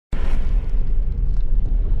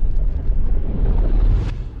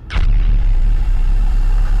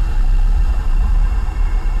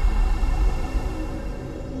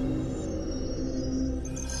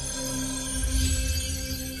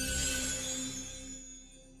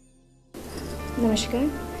नमस्कार।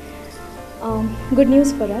 Good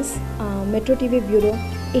news for us metro TV bureau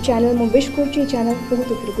ये channel मु विश कर चैनल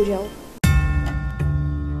बहुत ऊपर को जाओ।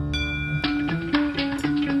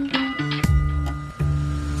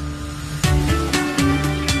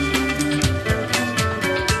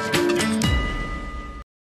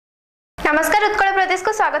 नमस्कार, उत्कल प्रदेश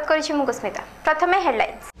को स्वागत करुछि मु कुस्मिता। प्रथमे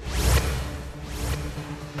हेडलाइंस।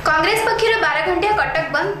 कांग्रेस पक्षर 12 घंटिया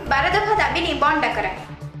कटक बंद, 12 दफा दाबी नहीं बंद डाकरा।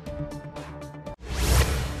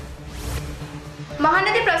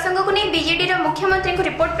 महानदी प्रसंग को नहीं बीजेडी रो मुख्यमंत्री को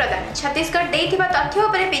रिपोर्ट प्रदान, छत्तीसगढ़ देइथिबा तथ्य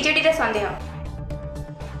उपरे बीजेडी रो संदेह।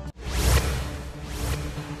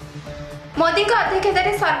 मोदी को अध्यक्षता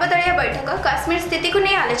रे सर्वदलीय बैठक, काश्मीर स्थिति को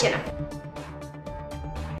नहीं आलोचना।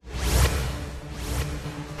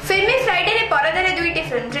 फिल्मी फ्राइडे रे परदा रे दुईटी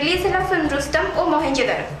फिल्म रिलीज होला, फिल्म रुस्तम और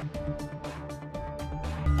मोहेंजोदारो।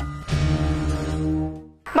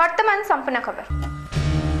 वर्तमान संपूर्ण खबर।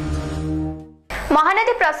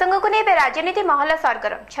 महानदी प्रसंग को नहीं राजनीति महल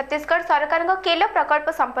सरगरम, छत्तीसगढ़ सरकार केल प्रकल्प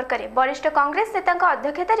संपर्क में वरिष्ठ कांग्रेस नेता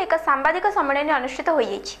अध्यक्षतार एक सांबादिक सम्मेलन अनुष्ठित हो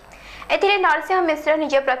जाए। नरसिंह मिश्र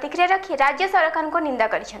निज प्रतिक्रिया रखी राज्य सरकार को निंदा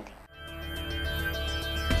करिसेंति।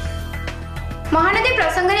 महानदी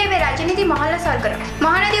प्रसंग में राजनीति महल सरगरम।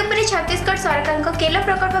 महानदी उपर छत्तीसगढ़ सरकार केल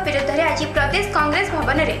प्रकल्प विरुद्ध में आज प्रदेश कांग्रेस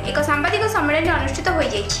भवन में एक सांबादिक सम्मेलन अनुष्ठित हो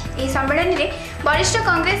जाए। सम्मेलन में वरिष्ठ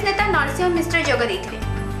कांग्रेस नेता नरसिंह मिश्र जोग देथिले।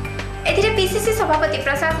 एथिरे पीसीसी सभापति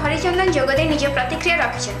प्रसाद हरिचंदन जोगदे निज प्रतिक्रिया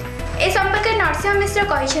रखिछन्ति। ए संपर्क में नरसिंह मिश्र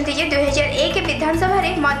कहिसेंति जे 2001 विधानसभा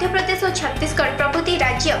रे मध्य प्रदेश और छत्तीसगढ़ प्रभृति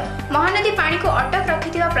राज्य महानदी पानी को अटक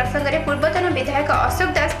रखिथिबा प्रसंग में पूर्वतन विधायक अशोक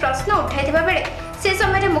दास प्रश्न उठाइथिबा बेले से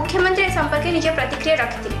समय मुख्यमंत्री संपर्क में निज प्रतिक्रिया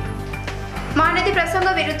रखिथिले। महानदी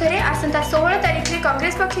प्रसंग विरुद्ध में आसंता 16 तारिख में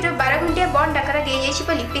कांग्रेस पक्षर 12 घंटिया बंद डाकरा दिया जाइछि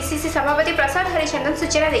बोली पीसीसी सभापति प्रसाद हरिचंदन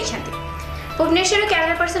सूचना दैछन्ति। भुवनेश्वर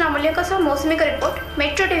कैमरा पर्सन अमूल्य मौसुमी का रिपोर्ट,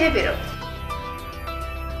 मेट्रो टीवी ब्यूरो।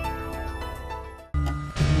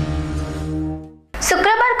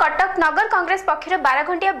 शुक्रवार कटक नगर कांग्रेस पक्षर 12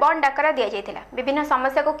 घंटिया बंद डाकरा दिया जायतिला। विभिन्न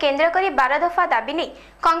समस्या को केंद्र करी 12 दफा दाबी नहीं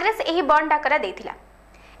कांग्रेस एही बंद डाकरा देथिला।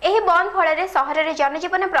 एही बंद फल रे शहर रे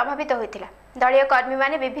जनजीवन प्रभावित होइतिला। दलीय कर्मी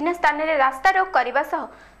माने विभिन्न स्थान रे रास्ता रोक करबा सह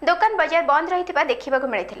दुकान बाजार बंद रहितिबा देखिबा को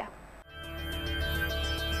मिलितिला।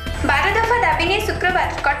 12 दफा दाबी नहीं शुक्रवार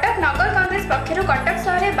कटक नगर कांग्रेस पक्षर कटक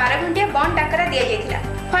शहर में 12 घंटिया बंद डाकरा दिया जायतिला।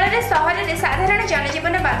 फल रे शहर में साधारण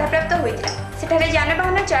जनजीवन बाधाप्राप्त होइतिला। सेठारे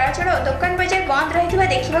जानबाहन चलाचल और दुकान बाजार बंद रहितिबा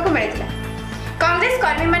देखिबा को मिलितिला। कांग्रेस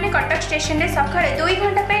कर्मी माने कटक स्टेशन रे सकाळे 2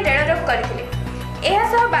 घंटा पे रेल रोक करथिले। एहा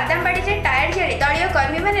सह बादामबाड़ी रे टायर जाली दलीय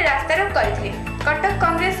कर्मी माने रास्ता रोक करथिले। कटक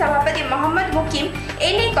कांग्रेस सभापति मोहम्मद मुकीम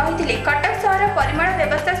एने कहिथिले कटक शहर परिमल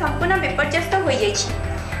व्यवस्था संपूर्ण विपर्यस्त होई जायछि।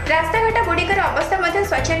 रास्ताघाट गुड़िकर अवस्था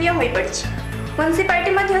शोचनीय हो पड़ी।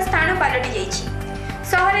 म्युनिसिपालिटी स्थान पलटि जाइछि।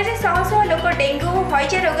 सहर में शह शह लोक डेंगू और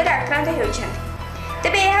हईजा रोग आक्रांत होती।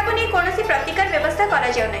 तेबे एहाको नहीं कौनसी प्रतिकार व्यवस्था करा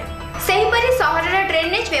जाउ नै। सेहीपरि सहर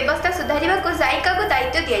ड्रेनेज व्यवस्था सुधारिबा को जायका को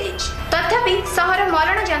दायित्व दिया जाइछि। तथापि सहर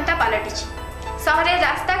मरण जनता पलटिछि। सहर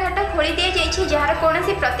रास्ताघाट खोली दिया जाइछि जहार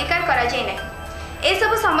कौनसी प्रतिकार करा जाय नै। ए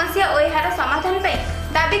सब समस्या और एहार समाधान पई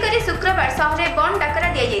दाबी करी शुक्रवार सहर बंद डाकरा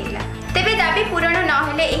दिया जायतिला। तेबे दाबी पूरण न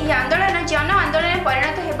हेले एही आंदोलन जन आंदोलन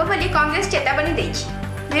परिणत हेबो बोली कांग्रेस चेतावनी दैछि।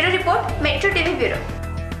 Bureau report, metro TV bureau.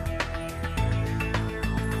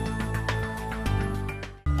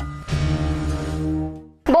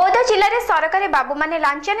 बौद्ध जिले में सरकारी बाबू माने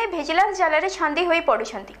लांच ने भिजिलेंस जाल में छंदी होई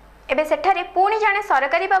पड़ुछंती। एबे सेठारे पुणी जने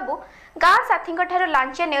सरकारी बाबू गाँ साथी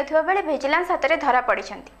लांच नेउथिबा बेले भिजिलेंस हाथ में धरा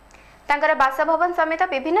पड़िछंती। तांकर बासभवन समेत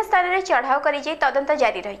विभिन्न स्थान में चढ़ाऊ करी जाई तदंत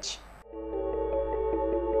जारी रहिछि।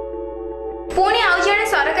 पुणी आउ जड़े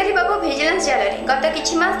सरकारी बाबू भिजिलेंस जाल में गत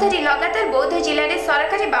किछि मास धरी लगातार बौद्ध जिले में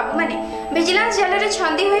सरकारी बाबू माने भिजिलेंस जाल में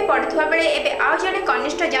छंदी होई पड़ुथबा बेले एबे आउ जड़े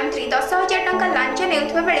कनिष्ठ जंत्री 10,000 टंका लांच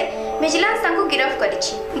नेउथबा बेले भिजिलेंस तांको गिरफ्त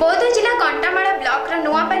करिछि। बौद्ध जिला कंटामाला ब्लॉक र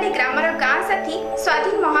नुआपाली ग्रामर गाँ साथी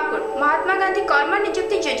स्वाधीन महाकुट महात्मा गांधी कर्म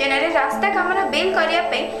नियुक्ति योजना रे रास्ता कामर बिल करिया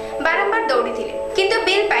पे बारंबार दौड़ीथिले किंतु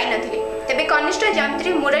बिल पाई नथिले। तेबे कनिष्ठ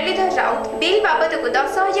जंत्री मुरलीधर राउत बिल बाबद को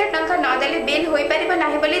 10,000 टंका न देले बिल होई परिबा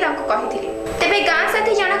नाही बोली तांको कहिथिले। तेबे गाँ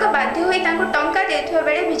साथी जनक बाध्य होई तांको टंका देथुवा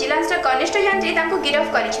बेले भिजिलेंस र कनिष्ठ जंत्री तांको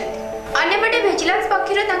गिरफ्त करिसेंति। अन्यपटे भिजिलेंस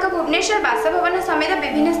पक्षर तांको भुवनेश्वर बासभवन समेत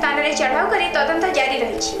विभिन्न स्थान रे चढ़ाऊ करी तदंत जारी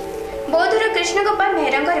रहिछि। बौद्धर Krishna Gopal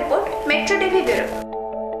मेहरंग report, metro TV bureau.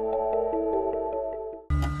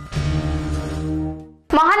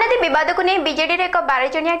 Mahanadi विवाद को नहीं बीजेडी रे एक 12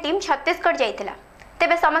 जणिया टीम छत्तीसगढ़ जाइतिला।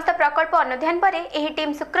 तेबे समस्त प्रकल्प अनुध्यान पर एही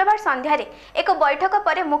टीम शुक्रवार संध्या रे एक बैठक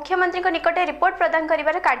पर मुख्यमंत्री निकट रिपोर्ट प्रदान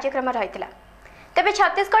करिवार कार्यक्रम रहितिला। तेबे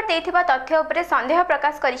छत्तीसगढ़ देथिबा तथ्य उपरे संदेह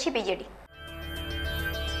प्रकाश करिछि बीजेडी।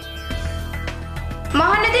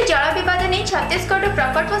 महानदी जल बद नहीं छत्तीसगढ़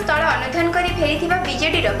प्रकल्प स्थल अनुधान कर फेरी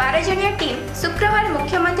बीजेडी 12 जणिया टीम शुक्रवार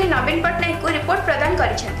मुख्यमंत्री नवीन पट्टनायक को रिपोर्ट प्रदान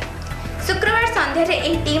कर शुक्रवार संध्यारे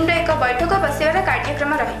यह टीम एक बैठक बसार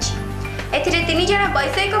कार्यक्रम रही 3 जण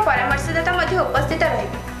वैषयिक परामर्शदाता उपस्थित रहे।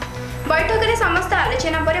 बैठक में समस्त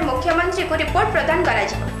आलोचना पर मुख्यमंत्री को रिपोर्ट प्रदान कर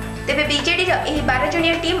तेज बीजेडी 12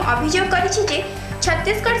 जणिया टीम अभियोग कर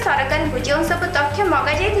छत्तीसगढ़ सरकार को जो सब तथ्य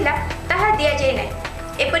मगा जाइथिला ताहा दिया जाय नै।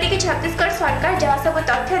 एपरिक छत्तीसगढ़ सरकार जहाँ सब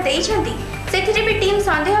तथ्य देइछंती भी टीम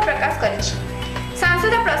संदेह प्रकाश करिछि।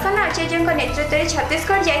 सांसद प्रसन्न आचार्य नेतृत्व में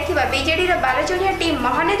छत्तीसगढ़ जाइथिबा बीजेडी 12 जणिया टीम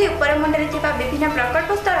महानदी उपरमुंडरे थिबा विभिन्न प्रकल्प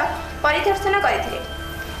स्थल परिदर्शन करथिले।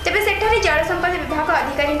 तेबे सेठारे जल संपद विभाग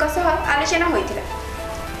अधिकारी आलोचना होइथिला।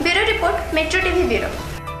 Bureau report metro TV bureau.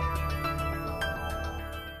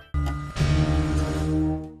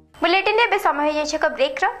 Bulletin में समय हो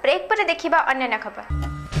ब्रेक पर देखिबा अन्य खबर।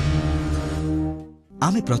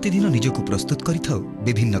 आमे प्रतिदिन निजको प्रस्तुत करिथाउ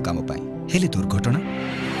विभिन्न काम पाई हेले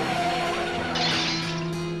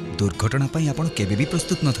दुर्घटना पाई आपण केबे भी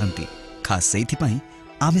प्रस्तुत न थांती। खास सेइथि पाई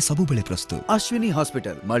आमे सबु बेले प्रस्तुत। Ashwini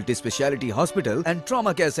hospital multi speciality hospital and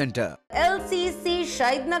trauma care centre LCC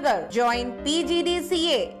Shahidnagar. Join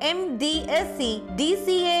PGDCA, MDSC,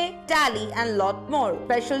 DCA, Tally and lot more.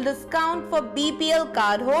 Special discount for BPL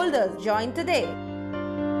card holders. Join today.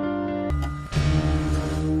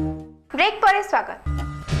 Break पर स्वागत।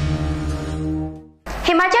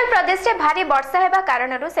 हिमाचल प्रदेश में भारी वर्षा हेबा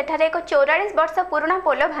कारणरू सेठारे एक 44 वर्ष पुराना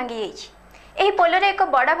पोल भांगी जाइछि। एही पोलर एक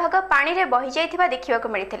बड़ा भाग पानी रे बहि जाइथिबा देखिबाकू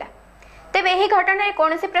मिलिथिला। तेबे एही घटना रे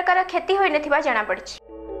कोनोसी प्रकार क्षति होई नथिबा जणा पड़िछि।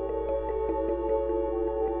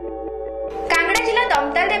 कांगड़ा जिला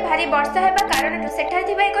दमताल रे भारी वर्षा हेबा कारणरू सेठारे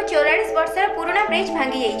थिबा एक 44 वर्षर पुराना ब्रिज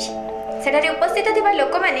भांगी जाइछि। सेठारे उपस्थित थिबा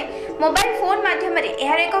लोक माने मोबाइल फोन माध्यम रे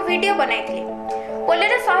एहार एक वीडियो बनाइथिले।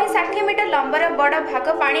 पोलर 160 मीटर लंबर बड़ भाग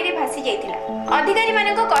पानी रे भासी जाइथिला। अधिकारी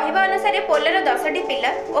मानक कहिबा अनुसार पोलर 10टी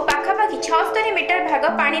पिलर और पाखापाखि 76 मीटर भाग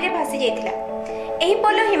पानी रे भासी जाइथिला। एही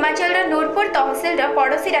पोल हिमाचल रो नूरपुर तहसील रो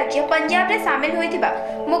पड़ोसी राज्य पंजाब रे शामिल होइथिबा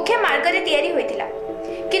मुख्य मार्ग रे तयारी होइथिला।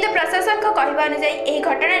 किंतु प्रशासन को कहिबा अनुसार एही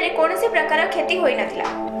घटना रे कोनोसी प्रकार क्षति होई नथिला।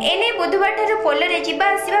 एने बुधवार ठारू पोल रे जिबा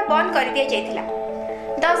आसीबा बंद कर दिया जाइथिला।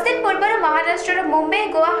 10 दिन पूर्व महाराष्ट्र मुंबई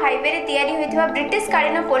गोवा हाईवे रे तयारी होइथिबा ब्रिटिश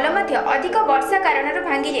कालीन पोल मध्य अधिक वर्षा कारणरू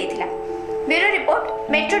भांगी जाइथिला। Bureau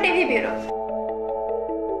report metro TV bureau.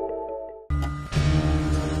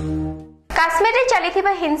 Kashmir रे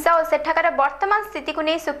चलीथिबा हिंसा और सेठाकार वर्तमान स्थिति को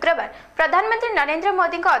नहीं शुक्रवार प्रधानमंत्री नरेंद्र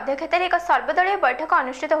मोदी अध्यक्षतार एक सर्वदलीय बैठक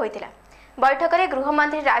अनुष्ठित होइथिला। बैठक में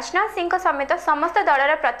गृहमंत्री राजनाथ सिंह समेत समस्त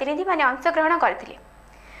दलर प्रतिनिधि माने अंशग्रहण करथिले।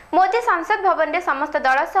 मोदी संसद भवन रे समस्त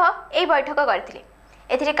दल सह एही बैठक करथिले।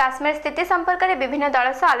 एथिरे काश्मीर स्थिति संपर्क में विभिन्न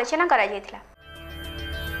दल सह आलोचना करा जायथिला।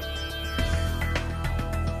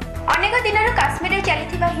 अनेक दिन काश्मीर में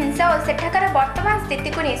चलीथिबा हिंसा और सेठाकार वर्तमान स्थिति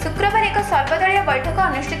को नहीं शुक्रवार एक सर्वदलीय बैठक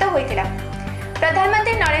अनुष्ठित होइथिला।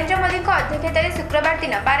 प्रधानमंत्री नरेंद्र मोदी अध्यक्षतार शुक्रवार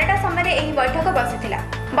दिन 12टा समय यह बैठक बसिथिला।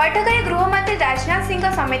 बैठक में गृहमंत्री राजनाथ सिंह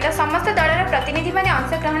समेत समस्त दलर प्रतिनिधि माने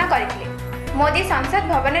अंशग्रहण करथिले। मोदी संसद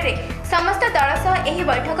भवन में समस्त दल सह यह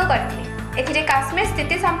बैठक करथिले। एथिरे काश्मीर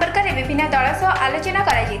स्थिति संपर्क में विभिन्न दल सह आलोचना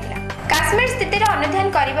करा जायथिला। काश्मीर स्थितिर अनुधान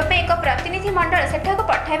करबा पे एक प्रतिनिधि मंडल सेठाको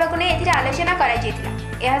पठाइबाकू नै एथिरे आलोचना करा जायथिला।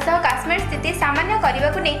 एहा सह काश्मीर स्थिति सामान्य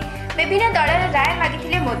करबाकू नै विभिन्न दलर राय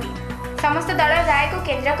मागिथिले मोदी। समस्त दल राय को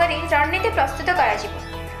केंद्र करी रणनीति प्रस्तुत करा जिवो।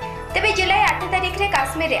 तेबे जुलाई 8 तारिख रे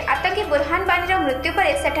काश्मीर रे आतंकी बुरहान बानीर मृत्यु पर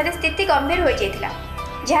सेठारे स्थिति गंभीर हो जायथिला,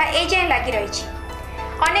 जहा ए जाय लागि रहिछि।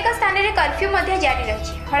 अनेक स्थान रे कर्फ्यू मध्ये जारी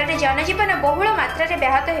रहिछि। फଳରେ जनजीवन बहुल मात्रा रे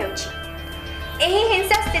व्याहत हेउछि। एही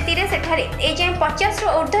हिंसा स्थिति रे सेठारे ए जाय 50 रु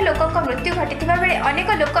ऊर्ध्व लोकक मृत्यु घटिथिबा बेले अनेक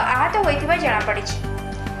लोक आहत होइथिबा जणा पड़िछि।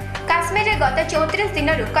 काश्मीर रे गत 34 दिन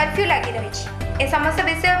रु कर्फ्यू लागि रहिछि। ए समस्त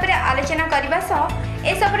विषय पर आलोचना करबा सह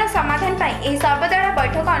ए सबर समाधान पाई एही सर्वदलीय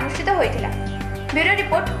बैठक अनुष्ठित होइथिला। Bureau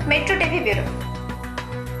report metro TV bureau.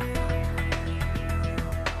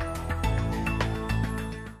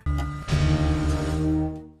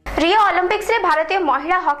 Rio Olympics रे भारतीय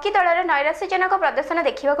महिला हॉकी दलर नैराश्यजनक प्रदर्शन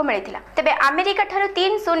देखा मिलता। तेबे अमेरिका ठारू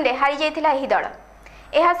 3-0 रे हारी जाइथिला एही दल।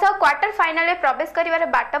 एहा सह क्वार्टर फाइनल रे प्रवेश करिवार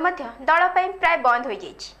बाट मध्य दल पई प्राय बंद होई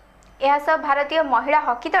जाइछि। एहा सह भारतीय महिला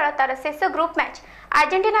हॉकी दल तार शेष ग्रुप मैच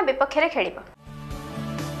अर्जेंटीना विपक्ष रे खेलिबो।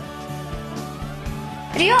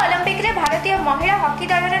 रियो ओलंपिक रे भारतीय महिला हॉकी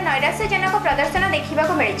दलर नैराश्यजनक प्रदर्शन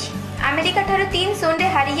देखा मिली। अमेरिका ठारू 3-0 रे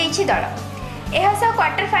हारी जाइछि दल। एहा सह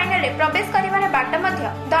क्वार्टर फाइनल रे प्रवेश करिवार बाट मध्य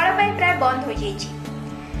दल पई प्राय बंद होई जाइछि।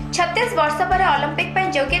 36 वर्ष पर ओलंपिक पई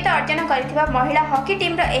योग्यता अर्जन करथिबा महिला हॉकी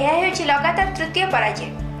टीम रो एहा हेउछि लगातार तृतीय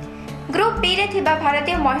पराजय। ग्रुप बी रे थिबा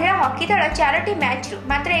भारतीय महिला हॉकी दल 4टी मैच रु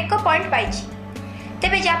मात्र 1 पॉइंट पाइछि।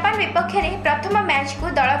 तेबे जापान विपक्ष में प्रथम मैच को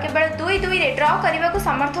दल केवल 2-2 रे ड्रॉ करने को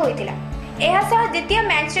समर्थ होइतिला। एहा सह द्वितीय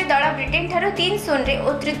मैच रे दल ब्रिटेन ठारो 3-0 रे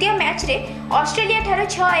और तृतीय मैच रे ऑस्ट्रेलिया ठारो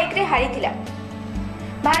 6-1 रे हारितिला।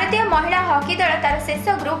 भारतीय महिला हॉकी दल तार शेष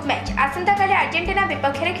ग्रुप मैच आसंता काली अर्जेंटीना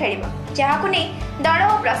विपक्ष में खेलिबो, जहां को नै दल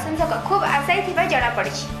और प्रशंसक खूब आशायी थिबा जणा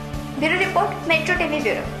पड़िछि। Bureau report, metro TV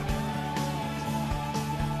bureau.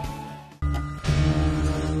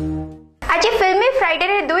 आज फिल्मी फ्राइडे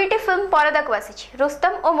रे दुईटी फिल्म परदा को आसी, रुस्तम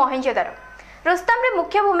और मोहेंजोदारो। रुस्तम रे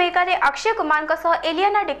मुख्य भूमिका रे अक्षय कुमार का सह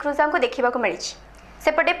एलियाना डिक्रूजा को देखिबा को मिली।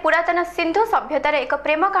 सेपटे पुरातन सिंधु सभ्यतार एक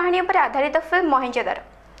प्रेम कहानी पर आधारित फिल्म मोहेंजोदारो।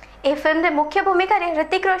 यह फिल्म रे मुख्य भूमिका रे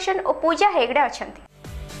ऋतिक रोशन और पूजा हेगड़े अछंती।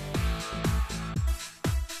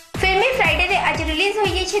 फिल्मी फ्राइडे रे आज रिलीज होई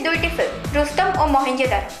जेछि दुईटी फिल्म रुस्तम और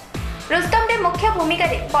मोहेंजोदारो। रुस्तम रे मुख्य भूमिका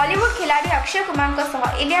रे बॉलीवुड खिलाड़ी अक्षय कुमार का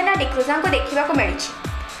सह एलियाना डिक्रूजा को देखिबा को मिली।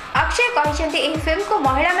 अक्षय कहते यह फिल्म को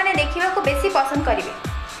महिला माने देखिबा को बेसी पसंद करिवे।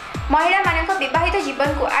 महिला मानक विवाहित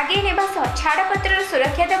जीवन को आगे नेबा सह छाड़पत्र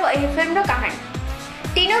सुरक्षा देव यह फिल्म कहानी।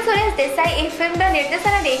 टीनू सुरेश देसाई यह फिल्म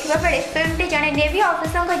निर्देशन देथिबा बेले फिल्मटी जने नेवी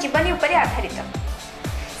ऑफिसर जीवनी उपर आधारित।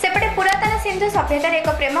 सेपटे पुरातन सिंधु सभ्यतार एक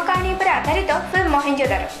प्रेम कहानी पर आधारित फिल्म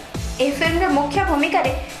मोहेंजोदारो। यह फिल्म मुख्य भूमिका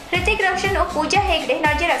रे ऋतिक रोशन और पूजा हेगड़े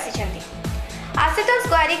नजर आसिछंती। आशुतोष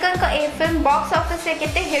ग्वारिकर यह फिल्म बॉक्स ऑफिस रे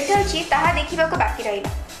केते हिट होछि ताहा देखिबा को बाकी रहिला।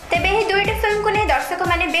 तेबे यह दुईटी फिल्म को नहीं दर्शक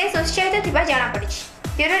माने बेस उत्साहित थिबा जाना पड़िछि।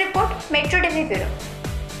 Bureau report, metro TV bureau.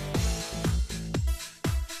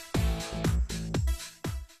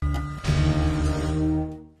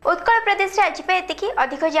 Utkal प्रदेश रे आज पे एतिकी।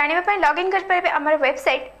 अधिक जानिबा पय लॉगिन कर परबे हमर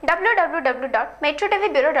वेबसाइट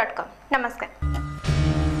www.metrotvbureau.com। नमस्कार।